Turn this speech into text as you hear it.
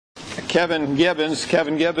Kevin Gibbons.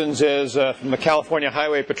 Kevin Gibbons is from the California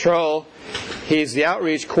Highway Patrol. He's the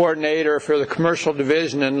outreach coordinator for the commercial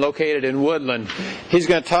division and located in Woodland. He's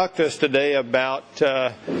going to talk to us today about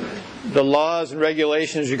the laws and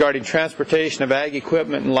regulations regarding transportation of ag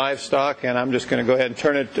equipment and livestock, and I'm just going to go ahead and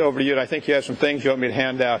turn it over to you. And I think you have some things you want me to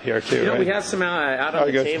hand out here too. Right? We have some out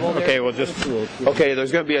on the table. Okay, well,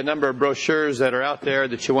 there's going to be a number of brochures that are out there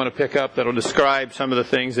that you want to pick up that'll describe some of the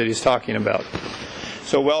things that he's talking about.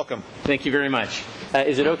 So welcome. Thank you very much.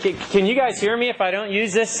 Is it okay? Can you guys hear me if I don't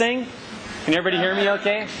use this thing? Can everybody hear me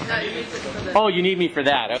okay? Oh, you need me for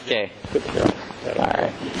that. Okay. All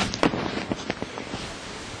right.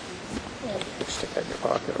 Stick that in your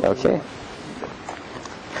pocket. Okay.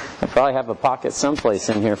 I probably have a pocket someplace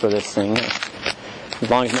in here for this thing. As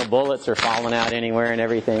long as no bullets are falling out anywhere and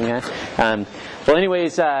everything. Well,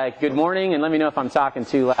 anyways, good morning, and let me know if I'm talking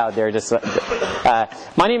too loud there.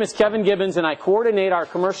 My name is Kevin Gibbons, and I coordinate our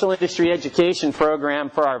commercial industry education program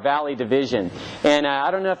for our Valley Division. And I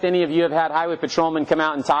don't know if any of you have had highway patrolmen come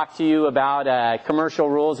out and talk to you about commercial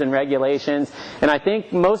rules and regulations. And I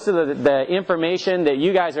think most of the information that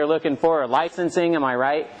you guys are looking for are licensing, am I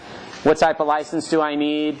right? What type of license do I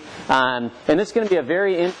need? And this is going to be a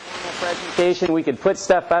very informal presentation. We could put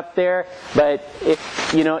stuff up there, but it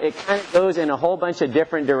kind of goes in a whole bunch of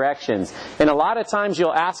different directions. And a lot of times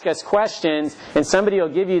you'll ask us questions, and somebody will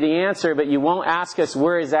give you the answer, but you won't ask us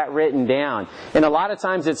where is that written down. And a lot of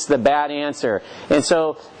times it's the bad answer. And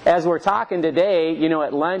so as we're talking today,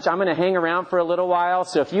 at lunch, I'm going to hang around for a little while.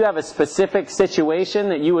 So if you have a specific situation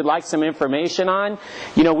that you would like some information on,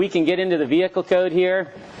 we can get into the vehicle code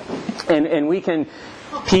here. And we can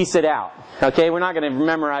piece it out. Okay, we're not going to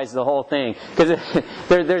memorize the whole thing. Because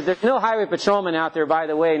there's no highway patrolman out there, by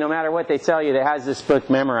the way, no matter what they tell you, that has this book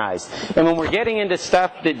memorized. And when we're getting into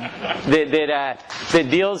stuff that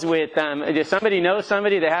deals with, does somebody know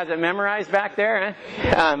somebody that has it memorized back there?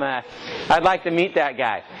 Huh? I'd like to meet that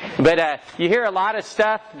guy. But you hear a lot of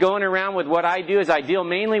stuff going around with what I do is I deal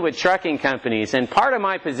mainly with trucking companies. And part of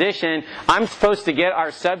my position, I'm supposed to get our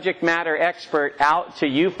subject matter expert out to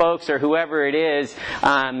you folks or whoever it is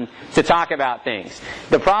to talk about things.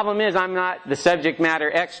 The problem is I'm not the subject matter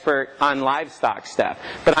expert on livestock stuff,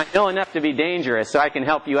 but I know enough to be dangerous, so I can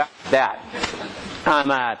help you out with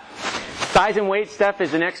that. Size and weight stuff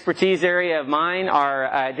is an expertise area of mine.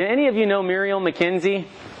 Do any of you know Muriel McKenzie?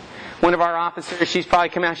 One of our officers, she's probably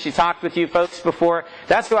come out, she talked with you folks before.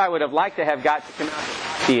 That's who I would have liked to have got to come out and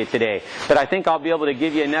talk to you today. But I think I'll be able to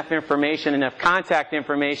give you enough information, enough contact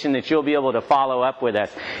information that you'll be able to follow up with us.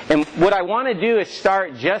 And what I want to do is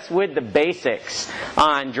start just with the basics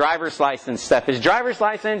on driver's license stuff. Is driver's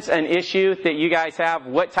license an issue that you guys have?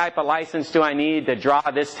 What type of license do I need to draw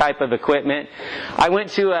this type of equipment? I went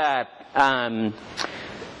to a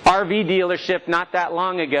RV dealership not that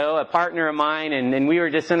long ago, a partner of mine, and we were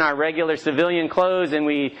just in our regular civilian clothes, and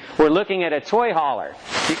we were looking at a toy hauler.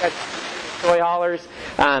 You guys toy haulers?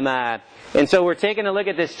 And so we're taking a look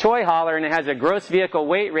at this toy hauler, and it has a gross vehicle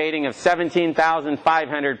weight rating of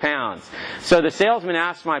 17,500 pounds. So the salesman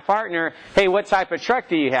asked my partner, hey, what type of truck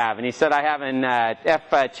do you have? And he said, I have an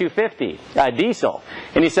F-250 diesel.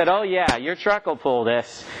 And he said, oh yeah, your truck will pull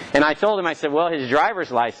this. And I told him, I said, well, his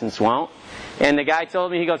driver's license won't. And the guy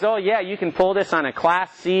told me, he goes, oh yeah, you can pull this on a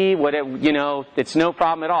Class C, it's no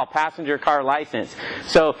problem at all, passenger car license.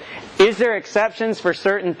 So is there exceptions for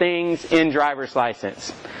certain things in driver's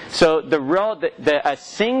license? So a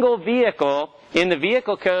single vehicle in the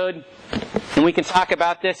vehicle code, and we can talk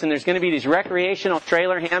about this, and there's going to be these recreational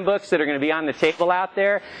trailer handbooks that are going to be on the table out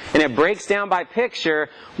there, and it breaks down by picture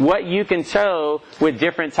what you can tow with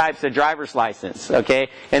different types of driver's license, okay?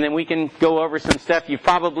 And then we can go over some stuff. You've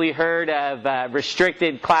probably heard of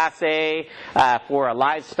restricted Class A for a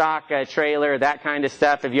livestock trailer, that kind of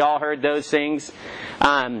stuff. Have you all heard those things?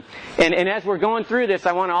 And as we're going through this,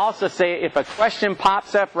 I want to also say if a question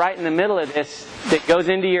pops up right in the middle of this that goes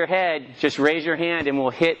into your head, just raise your hand and we'll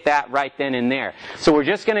hit that right then and there. So we're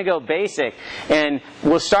just going to go basic, and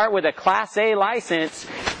we'll start with a Class A license.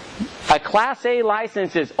 A Class A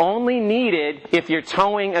license is only needed if you're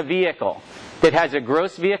towing a vehicle that has a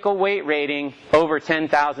gross vehicle weight rating over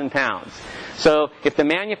 10,000 pounds. So if the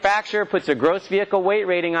manufacturer puts a gross vehicle weight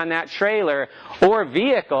rating on that trailer or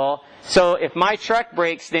vehicle, so if my truck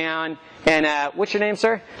breaks down, and what's your name,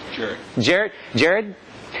 sir? Jared.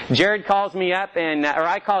 Jared calls me up, or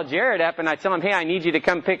I call Jared up, and I tell him, hey, I need you to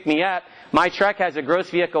come pick me up. my truck has a gross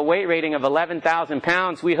vehicle weight rating of 11,000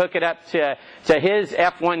 pounds. We hook it up to his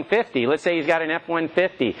F-150. Let's say he's got an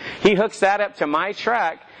F-150. He hooks that up to my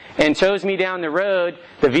truck and tows me down the road.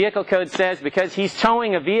 The vehicle code says because he's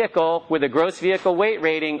towing a vehicle with a gross vehicle weight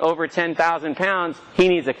rating over 10,000 pounds, he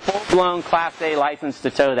needs a full-blown Class A license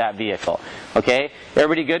to tow that vehicle. Okay?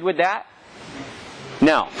 Everybody good with that?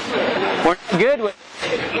 No. We're not good with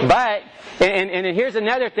it. But, and here's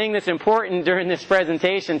another thing that's important during this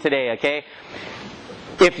presentation today, okay?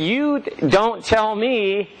 If you don't tell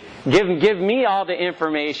me, give me all the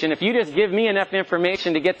information, if you just give me enough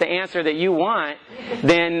information to get the answer that you want,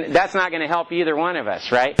 then that's not going to help either one of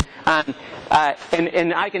us, right?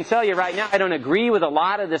 And I can tell you right now, I don't agree with a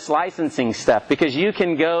lot of this licensing stuff, because you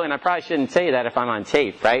can go, and I probably shouldn't say that if I'm on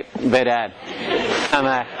tape, right? But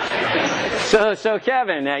so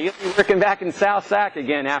Kevin, you'll be working back in South Sac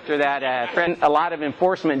again after that a lot of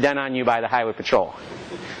enforcement done on you by the Highway Patrol.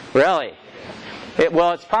 Really?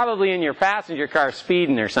 Well, it's probably in your passenger car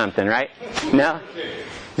speeding or something, right? No?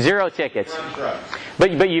 0 tickets.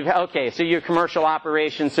 But you've, okay, so you're a commercial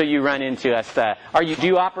operation, so you run into us. Do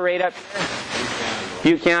you operate up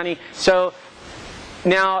here? Butte County. So,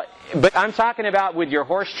 now, but I'm talking about with your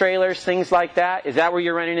horse trailers, things like that. Is that where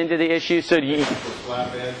you're running into the issue? So do you...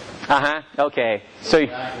 Flatbed. Uh-huh, okay. So...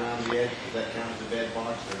 Back around the edge, that counts the bed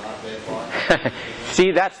box, they're not bed box.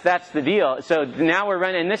 See, that's the deal. So now we're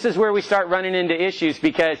running, and this is where we start running into issues,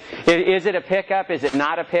 because is it a pickup? Is it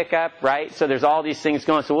not a pickup? Right? So there's all these things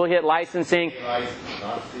going. So we'll hit licensing.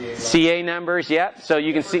 CA numbers, yep. So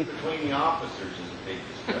you can see. Between the officers is a big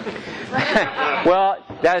discussion. Well,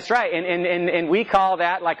 that's right. And we call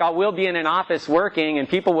that, like, we'll be in an office working, and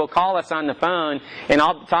people will call us on the phone, and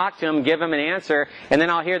I'll talk to them, give them an answer, and then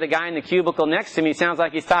I'll hear the guy in the cubicle next to me sounds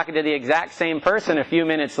like he's talking to the exact same person a few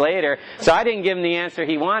minutes later. So I didn't give him the answer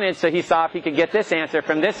he wanted, so he saw if he could get this answer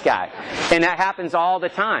from this guy. And that happens all the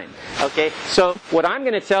time. Okay? So what I'm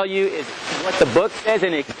going to tell you is what the book says,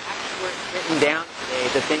 and exactly where it's written down today,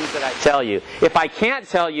 the things that I tell you. If I can't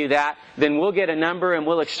tell you that, then we'll get a number and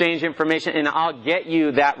we'll exchange information, and I'll get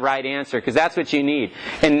you that right answer, because that's what you need.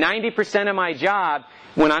 And 90% of my job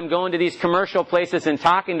when I'm going to these commercial places and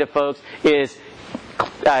talking to folks is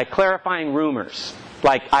clarifying rumors.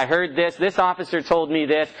 Like, I heard this officer told me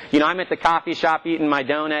this. You know, I'm at the coffee shop eating my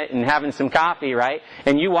donut and having some coffee, right?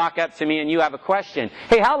 And you walk up to me and you have a question.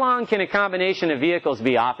 Hey, how long can a combination of vehicles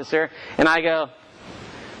be, officer? And I go,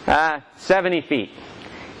 70 feet.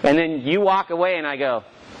 And then you walk away and I go,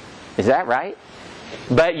 is that right?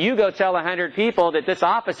 But you go tell 100 people that this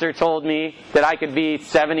officer told me that I could be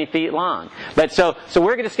 70 feet long. But so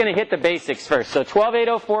we're just going to hit the basics first. So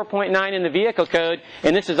 12804.9 in the vehicle code,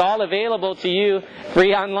 and this is all available to you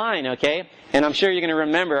free online, okay? And I'm sure you're going to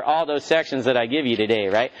remember all those sections that I give you today,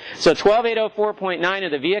 right? So 12804.9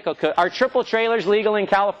 of the vehicle code. Are triple trailers legal in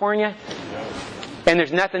California? And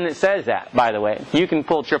there's nothing that says that, by the way. You can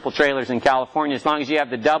pull triple trailers in California as long as you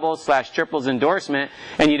have the doubles/triples endorsement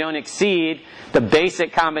and you don't exceed the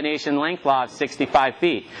basic combination length law of 65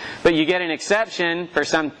 feet. But you get an exception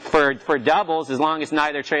for doubles as long as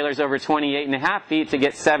neither trailer is over 28.5 feet to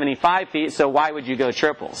get 75 feet. So why would you go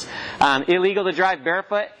triples? Illegal to drive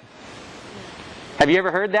barefoot? Have you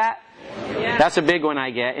ever heard that? Yeah. That's a big one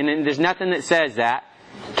I get. And then there's nothing that says that.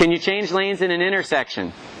 Can you change lanes in an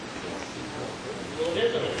intersection?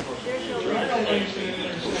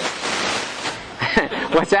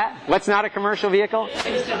 What's that? What's not a commercial vehicle?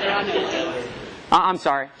 I'm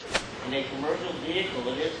sorry. In a commercial vehicle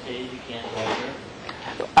at this stage, you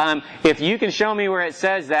can't. If you can show me where it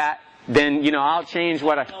says that, then I'll change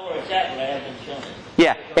what I. I know where it's at, but I haven't shown it.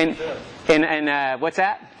 Yeah, and what's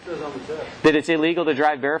that? It says on the test. That it's illegal to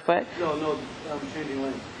drive barefoot? No, changing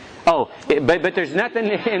lanes. Oh, but there's nothing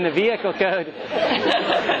in the vehicle code.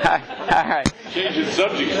 All right. Change the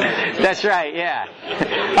subject. That's right, yeah.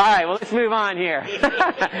 All right, well, let's move on here.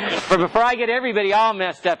 But before I get everybody all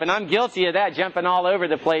messed up, and I'm guilty of that, jumping all over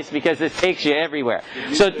the place because this takes you everywhere.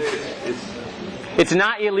 So it's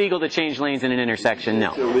not illegal to change lanes in an intersection, no.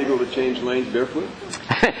 It's illegal to change lanes barefoot?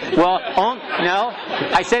 Well, no.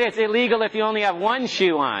 I said it's illegal if you only have one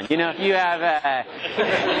shoe on. If you have,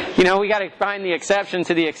 we got to find the exception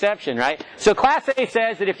to the exception, right? So Class A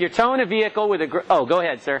says that if you're towing a vehicle with a... Oh, go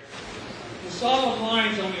ahead, sir. The solid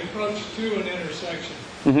lines on the approach to an intersection,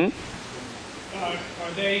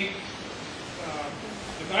 are they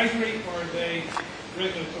advisory or are they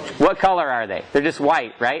regulatory? What color are they? They're just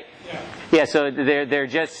white, right? Yeah. Yeah, so they're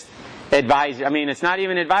just advisory. I mean, it's not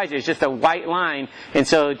even advisory. It's just a white line. And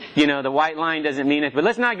so, the white line doesn't mean it. But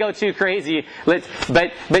let's not go too crazy.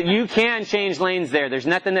 But you can change lanes there. There's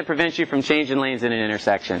nothing that prevents you from changing lanes in an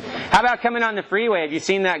intersection. How about coming on the freeway? Have you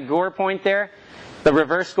seen that gore point there? The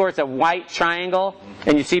reverse score, it's a white triangle.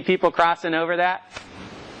 And you see people crossing over that?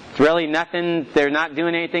 It's really nothing. They're not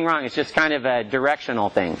doing anything wrong. It's just kind of a directional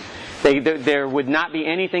thing. There would not be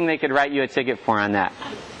anything they could write you a ticket for on that.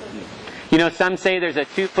 Some say there's a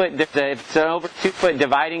it's an over 2 foot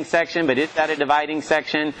dividing section, but is that a dividing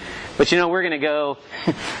section? But we're going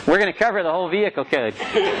to cover the whole vehicle code.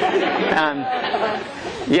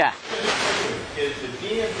 Yeah. Is the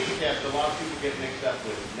DMV test, a lot of people get mixed up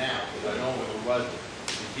with it now, because I know it wasn't.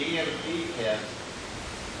 The DMV test,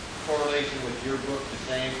 correlation with your book the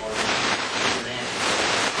same, or your answer?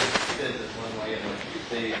 It says it's one way, and what you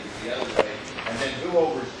say is the other way. And then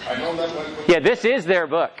do-overs, I know that one. Yeah, this is their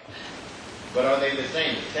book. But are they the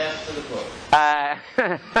same, the test to the book?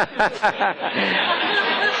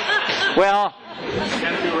 Well,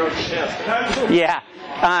 yeah.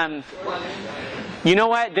 You know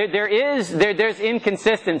what? There's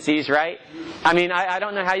inconsistencies, right? I mean, I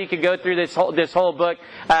don't know how you could go through this whole book.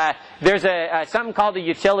 There's something called a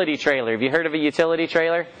utility trailer. Have you heard of a utility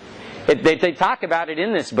trailer? They talk about it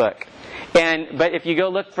in this book. But if you go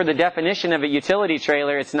look for the definition of a utility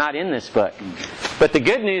trailer, it's not in this book. But the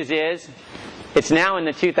good news is, it's now in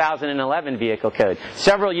the 2011 vehicle code.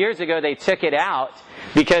 Several years ago, they took it out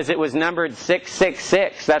because it was numbered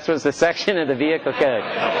 666. That was the section of the vehicle code.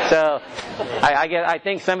 So I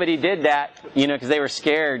think somebody did that, because they were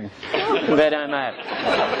scared. But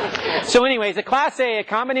so anyways, a Class A, a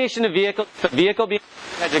combination of vehicles, the vehicle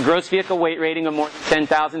has a gross vehicle weight rating of more than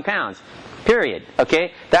 10,000 pounds. Period.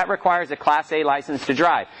 Okay? That requires a Class A license to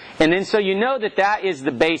drive. And then so that is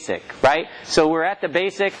the basic, right? So we're at the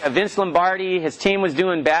basic. Vince Lombardi, his team was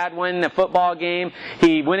doing bad one, a football game.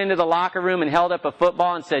 He went into the locker room and held up a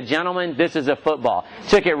football and said, "Gentlemen, this is a football."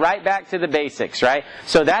 Took it right back to the basics, right?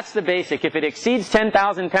 So that's the basic. If it exceeds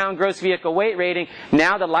 10,000 pound gross vehicle weight rating,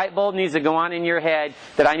 now the light bulb needs to go on in your head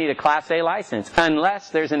that I need a Class A license, unless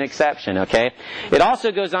there's an exception, okay? It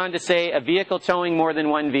also goes on to say a vehicle towing more than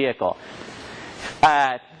one vehicle.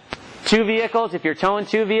 2 vehicles, if you're towing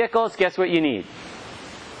 2 vehicles, guess what you need?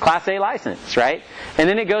 Class A license, right? And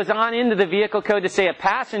then it goes on into the vehicle code to say a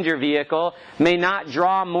passenger vehicle may not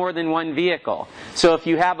draw more than 1 vehicle. So if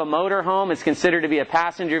you have a motorhome, it's considered to be a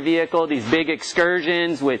passenger vehicle. These big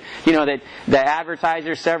excursions with, that the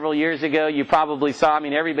advertiser several years ago, you probably saw,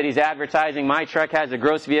 everybody's advertising, my truck has a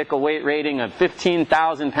gross vehicle weight rating of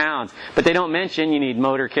 15,000 pounds. But they don't mention you need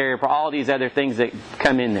motor carrier for all these other things that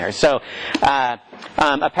come in there. So a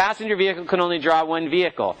passenger vehicle can only draw 1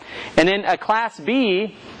 vehicle. And then a Class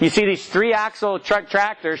B, you see these 3-axle truck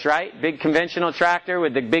tractors, right? Big conventional tractor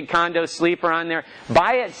with the big condo sleeper on there.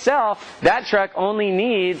 By itself, that truck only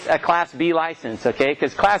needs a Class B license, okay?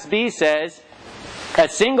 Because Class B says a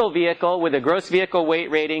single vehicle with a gross vehicle weight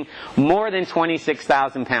rating more than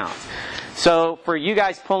 26,000 pounds. So for you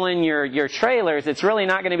guys pulling your trailers, it's really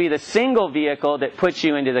not going to be the single vehicle that puts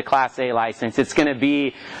you into the Class A license. It's going to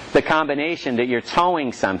be the combination that you're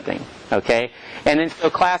towing something, okay? And then so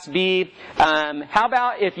Class B, how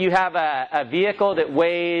about if you have a vehicle that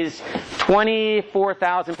weighs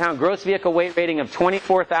 24,000 pounds, gross vehicle weight rating of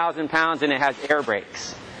 24,000 pounds, and it has air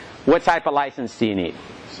brakes? What type of license do you need?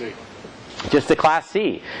 C. Just a Class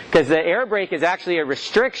C. Because the air brake is actually a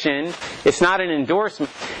restriction. It's not an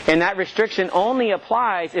endorsement. And that restriction only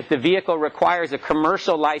applies if the vehicle requires a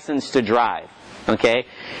commercial license to drive. Okay?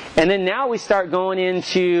 And then now we start going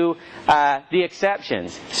into the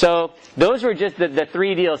exceptions. So those were just the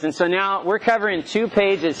 3 deals. And so now we're covering 2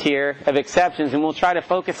 pages here of exceptions, and we'll try to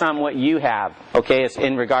focus on what you have, okay,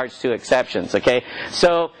 in regards to exceptions. Okay?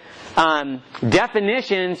 So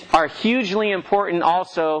definitions are hugely important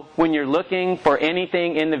also when you're looking for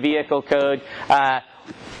anything in the vehicle code.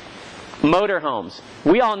 Motorhomes.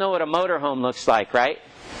 We all know what a motorhome looks like, right?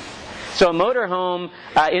 So a motorhome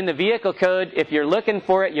in the vehicle code, if you're looking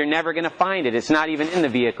for it, you're never going to find it. It's not even in the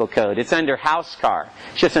vehicle code. It's under house car.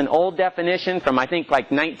 It's just an old definition from, I think,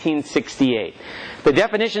 like 1968. The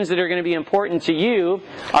definitions that are going to be important to you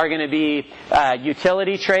are going to be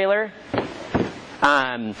utility trailer,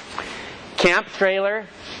 camp trailer,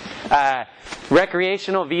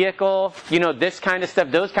 recreational vehicle, this kind of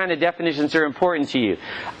stuff. Those kind of definitions are important to you.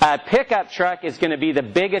 Pickup truck is going to be the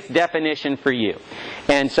biggest definition for you.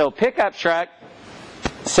 And so pickup truck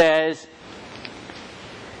says,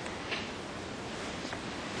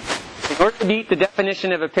 In order to meet the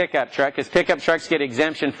definition of a pickup truck, because pickup trucks get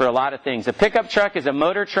exemption for a lot of things. A pickup truck is a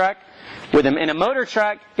motor truck, and a motor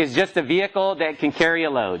truck is just a vehicle that can carry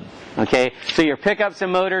a load. Okay, so your pickup's a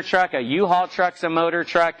motor truck, a U-Haul truck's a motor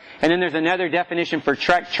truck, and then there's another definition for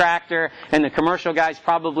truck tractor, and the commercial guys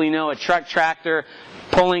probably know a truck tractor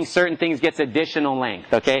pulling certain things gets additional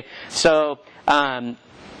length. Okay, so a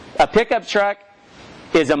pickup truck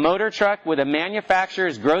is a motor truck with a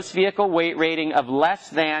manufacturer's gross vehicle weight rating of less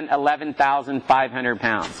than 11,500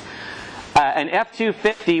 pounds. An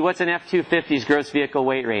F-250, what's an F-250's gross vehicle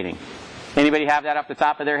weight rating? Anybody have that off the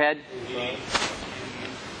top of their head?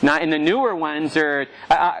 Now, in the newer ones, a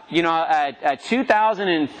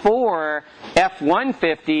 2004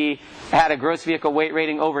 F-150 had a gross vehicle weight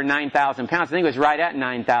rating over 9,000 pounds. I think it was right at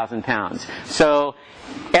 9,000 pounds. So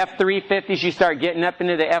F-350s, you start getting up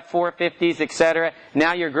into the F-450s, etc.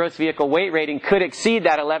 Now your gross vehicle weight rating could exceed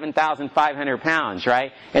that 11,500 pounds,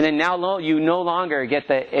 right? And then now you no longer get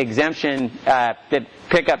the exemption that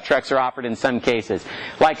pickup trucks are offered in some cases.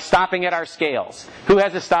 Like stopping at our scales. Who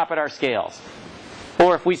has to stop at our scales?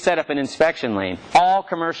 Or if we set up an inspection lane, all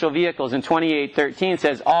commercial vehicles in 2813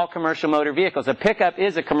 says all commercial motor vehicles. A pickup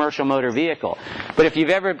is a commercial motor vehicle. But if you've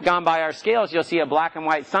ever gone by our scales, you'll see a black and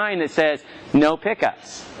white sign that says no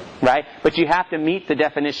pickups, right? But you have to meet the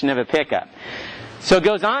definition of a pickup. So it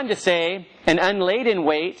goes on to say an unladen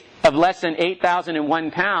weight of less than 8,001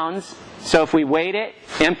 pounds. So if we weight it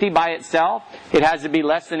empty by itself, it has to be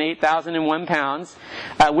less than 8,001 pounds,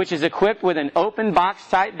 which is equipped with an open box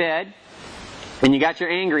type bed. And you got your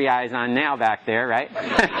angry eyes on now back there, right?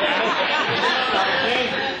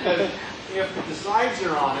 If the sides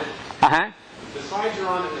are on it, the sides are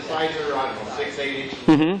on it, the sides are on 6, 8 inches.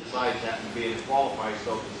 The sides happen to be disqualified.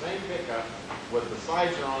 So if the same pickup with the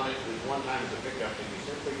sides are on it is one time as a pickup, and you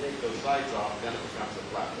simply take those sides off, then it becomes a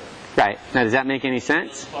flatbed. Right. Now, does that make any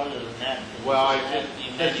sense? Well, to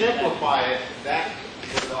simplify it, that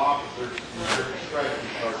is the officer's discretion.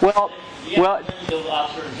 Well, the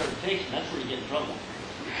officer interpretation, that's where you get in trouble.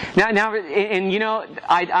 Now, and you know,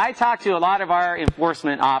 I talk to a lot of our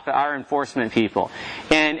enforcement people,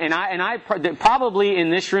 and I probably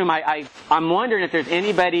in this room, I'm wondering if there's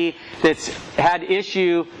anybody that's had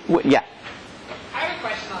issue. Yeah. I have a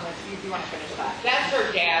question on this. If you want to finish that, that's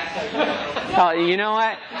her dad. So oh, you know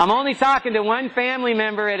what? I'm only talking to one family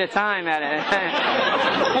member at a time. You're telling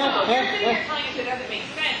us it doesn't make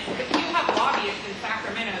sense, but you have lobbyists in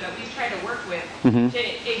Sacramento that we try to work with to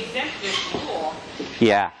exempt this rule.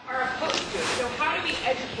 Yeah. Are opposed to it. So how do we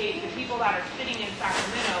educate the people that are sitting in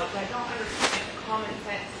Sacramento that don't understand the common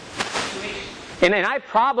sense situation? And I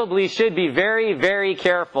probably should be very, very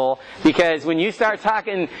careful, because when you start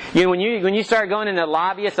talking, you know, when you start going into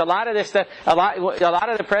lobbyists, a lot of this stuff, a lot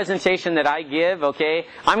of the presentation that I give, okay,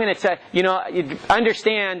 I'm going to tell you know,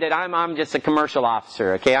 understand that I'm just a commercial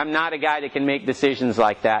officer, okay, I'm not a guy that can make decisions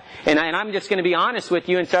like that, and I'm just going to be honest with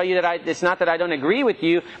you and tell you that it's not that I don't agree with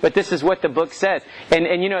you, but this is what the book says,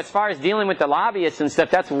 and you know, as far as dealing with the lobbyists and stuff,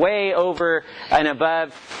 that's way over and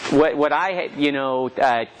above what I you know,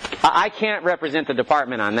 I can't represent the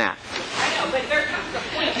department on that. I know, but there comes a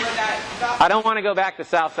point where that... I don't want to go back to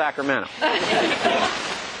South Sacramento.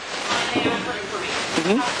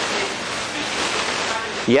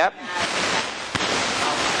 Yep.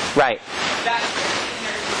 Right.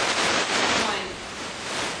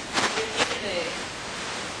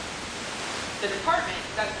 The department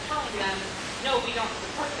that's telling them, no, we don't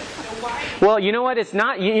support this. So why? Well, you know what? It's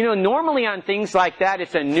not. You know, normally on things like that,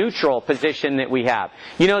 it's a neutral position that we have.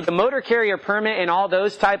 You know, the motor carrier permit and all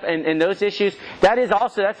those type and those issues. That is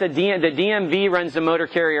also the DMV runs the motor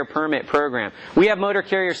carrier permit program. We have motor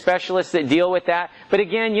carrier specialists that deal with that. But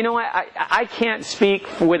again, you know what? I can't speak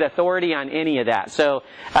with authority on any of that. So,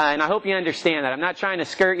 and I hope you understand that. I'm not trying to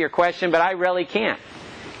skirt your question, but I really can't.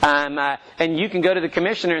 And you can go to the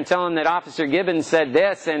commissioner and tell him that Officer Gibbons said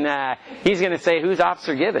this, and he's going to say, "Who's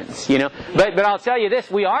Officer Gibbons?" You know. But I'll tell you this: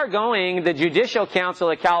 we are going. The Judicial Council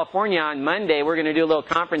of California on Monday. We're going to do a little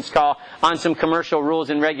conference call on some commercial rules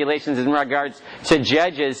and regulations in regards to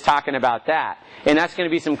judges talking about that, and that's going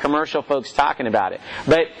to be some commercial folks talking about it.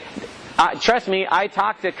 But trust me, I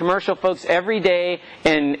talk to commercial folks every day,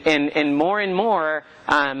 and more.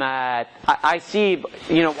 I see,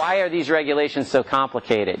 you know, why are these regulations so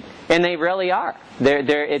complicated? And they really are.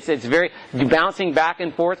 It's very bouncing back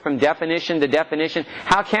and forth from definition to definition.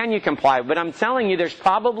 How can you comply? But I'm telling you, there's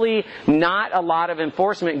probably not a lot of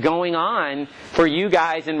enforcement going on for you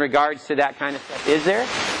guys in regards to that kind of stuff. Is there? No,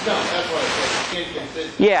 that's what I said.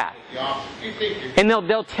 Inconsistent. Yeah. The officer. You think you're... And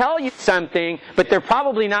they'll tell you something, but they're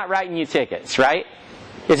probably not writing you tickets, right?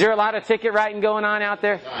 Is there a lot of ticket writing going on out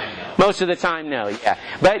there? Most of the time, no. Yeah.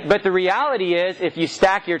 But the reality is, if you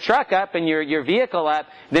stack your truck up and your vehicle up,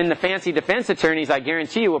 then the fancy defense attorneys, I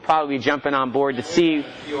guarantee you, will probably be jumping on board to see. A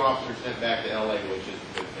few officers sent back to LA, which is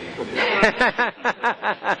a good thing.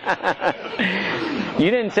 You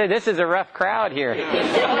didn't say this is a rough crowd here.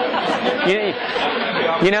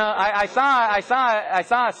 You know, I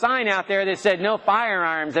saw a sign out there that said no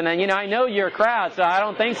firearms, and then I know you're a crowd, so I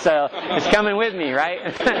don't think so. It's coming with me, right?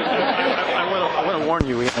 I want to warn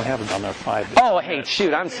you, we don't have it on our 5. Oh, hey,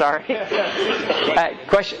 shoot, I'm sorry.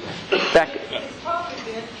 Question back.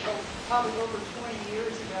 Probably over 20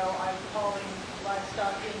 years ago, I was hauling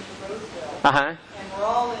livestock into Roseville. Uh-huh. And we're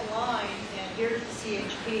all in line, and here's the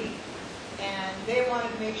CHP. And they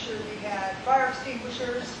wanted to make sure we had fire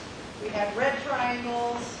extinguishers, we had red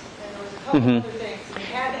triangles, and there was a couple other things. And you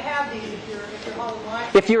had to have these if you're hauling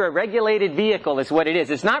livestock. If you're a regulated vehicle is what it is.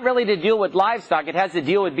 It's not really to deal with livestock. It has to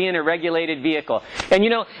deal with being a regulated vehicle. And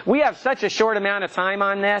we have such a short amount of time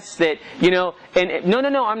on this that, and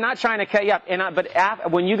no, I'm not trying to cut you up.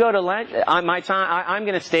 But when you go to lunch, on my time, I'm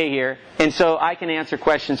going to stay here. And so I can answer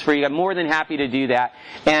questions for you. I'm more than happy to do that.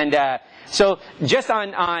 And so just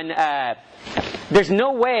on there's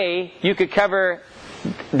no way you could cover.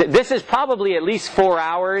 This is probably at least 4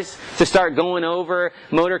 hours to start going over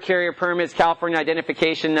motor carrier permits, California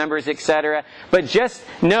identification numbers, etc. But just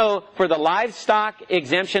know for the livestock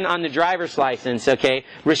exemption on the driver's license, okay,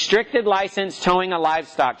 restricted license towing a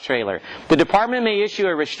livestock trailer. The department may issue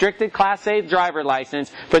a restricted Class A driver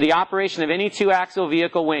license for the operation of any two-axle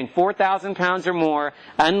vehicle weighing 4,000 pounds or more,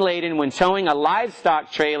 unladen, when towing a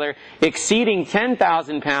livestock trailer exceeding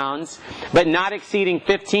 10,000 pounds, but not exceeding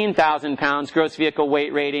 15,000 pounds gross vehicle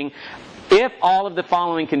weight rating, if all of the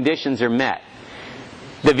following conditions are met.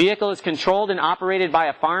 The vehicle is controlled and operated by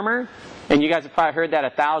a farmer, and you guys have probably heard that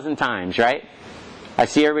 1,000 times, right? I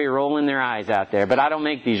see everybody rolling their eyes out there, but I don't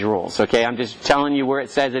make these rules, okay? I'm just telling you where it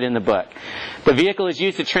says it in the book. The vehicle is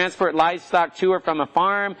used to transport livestock to or from a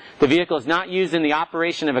farm. The vehicle is not used in the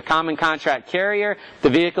operation of a common contract carrier. The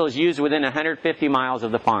vehicle is used within 150 miles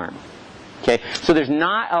of the farm. Okay? So there's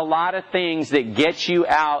not a lot of things that get you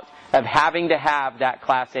out of having to have that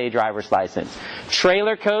Class A driver's license.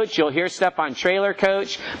 Trailer coach, you'll hear stuff on trailer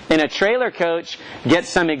coach. And a trailer coach gets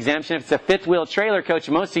some exemption. If it's a fifth wheel trailer coach,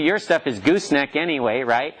 most of your stuff is gooseneck anyway,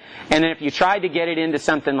 right? And then if you tried to get it into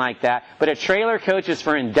something like that. But a trailer coach is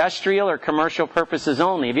for industrial or commercial purposes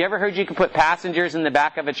only. Have you ever heard you could put passengers in the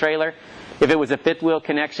back of a trailer? If it was a fifth wheel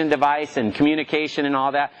connection device and communication and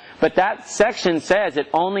all that. But that section says it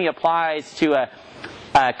only applies to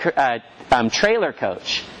a trailer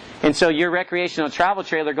coach. And so your recreational travel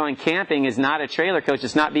trailer going camping is not a trailer coach.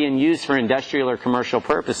 It's not being used for industrial or commercial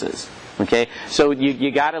purposes. Okay? So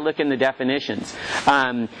you got to look in the definitions.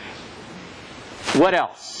 What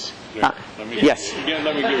else? Yes. Again,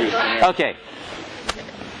 let me give you some. Okay.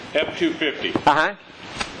 F-250. Uh-huh.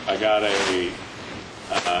 I got a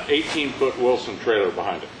 18-foot Wilson trailer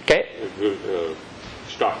behind it. Okay.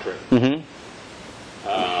 Stock trailer. Mm-hmm.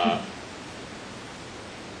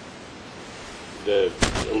 The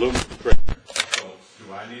aluminum trailer. So,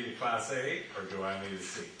 do I need a Class A or do I need a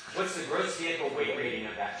C? What's the gross vehicle weight rating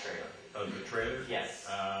of that trailer? Of the trailer? Yes.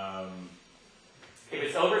 If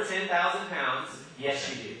it's over 10,000 pounds, yes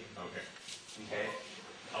you do. Okay. Okay.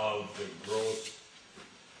 Of the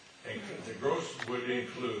gross would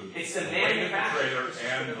include It's the weight of the manufacturer.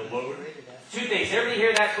 trailer and the load? Two things. Everybody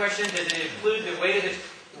hear that question? Does it include the weight of the...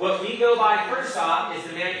 What we go by first off is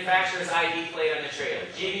the manufacturer's ID plate on the trailer.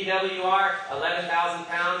 GVWR, 11,000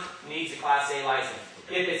 pounds, needs a Class A license.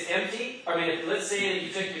 If it's empty, if let's say that you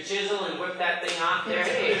took your chisel and whipped that thing off there,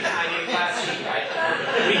 hey, I need a Class C, right?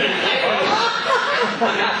 We can...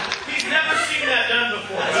 He's never seen that done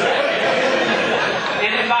before.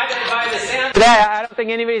 And by the sound of that, I don't think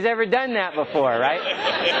anybody's ever done that before, right?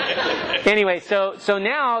 Anyway, so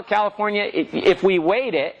now California, if we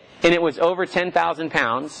weighed it, and it was over 10,000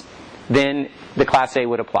 pounds, then the Class A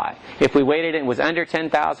would apply. If we weighed it and it was under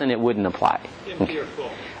 10,000, it wouldn't apply. Empty or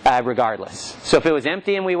full? Regardless. So if it was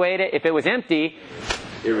empty and we weighed it, if it was empty,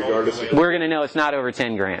 Irregardless. we're going to know it's not over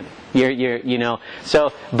 10 grand.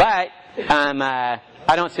 So, but I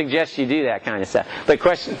don't suggest you do that kind of stuff. But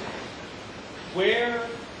question? Where,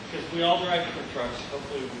 because we all drive different trucks,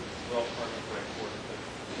 hopefully we're all parked the correct order,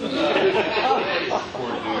 but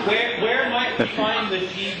Where might we find the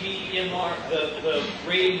GVMR, the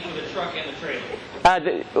rating for the truck and the trailer?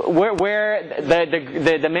 Where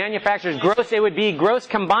the manufacturer's gross, it would be gross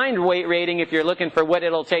combined weight rating if you're looking for what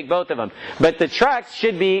it'll take both of them. But the trucks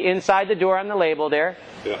should be inside the door on the label there.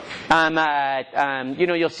 Yeah. You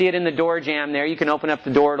know, you'll see it in the door jamb there. You can open up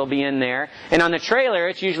the door, it'll be in there. And on the trailer,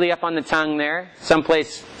 it's usually up on the tongue there,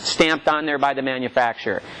 someplace stamped on there by the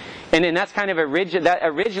manufacturer. And then that's kind of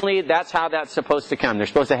originally that's how that's supposed to come. They're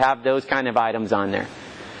supposed to have those kind of items on there.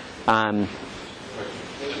 Where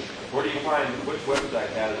do you find, which website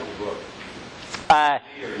has the book? Or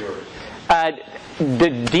yours? The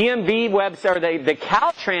DMV website, or the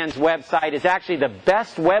Caltrans website is actually the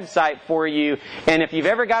best website for you. And if you've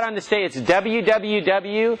ever got on to say, it's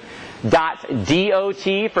www.dot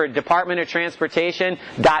for Department of Transportation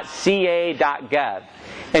 .ca.gov.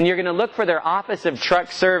 And you're going to look for their Office of Truck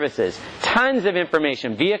Services. Tons of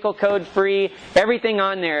information, vehicle code free. Everything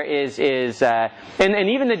on there is and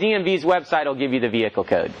even the DMV's website will give you the vehicle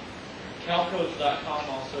code. Calcodes.com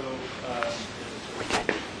also.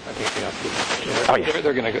 Oh, yeah.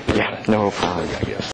 They're going to go. Yeah, no problem.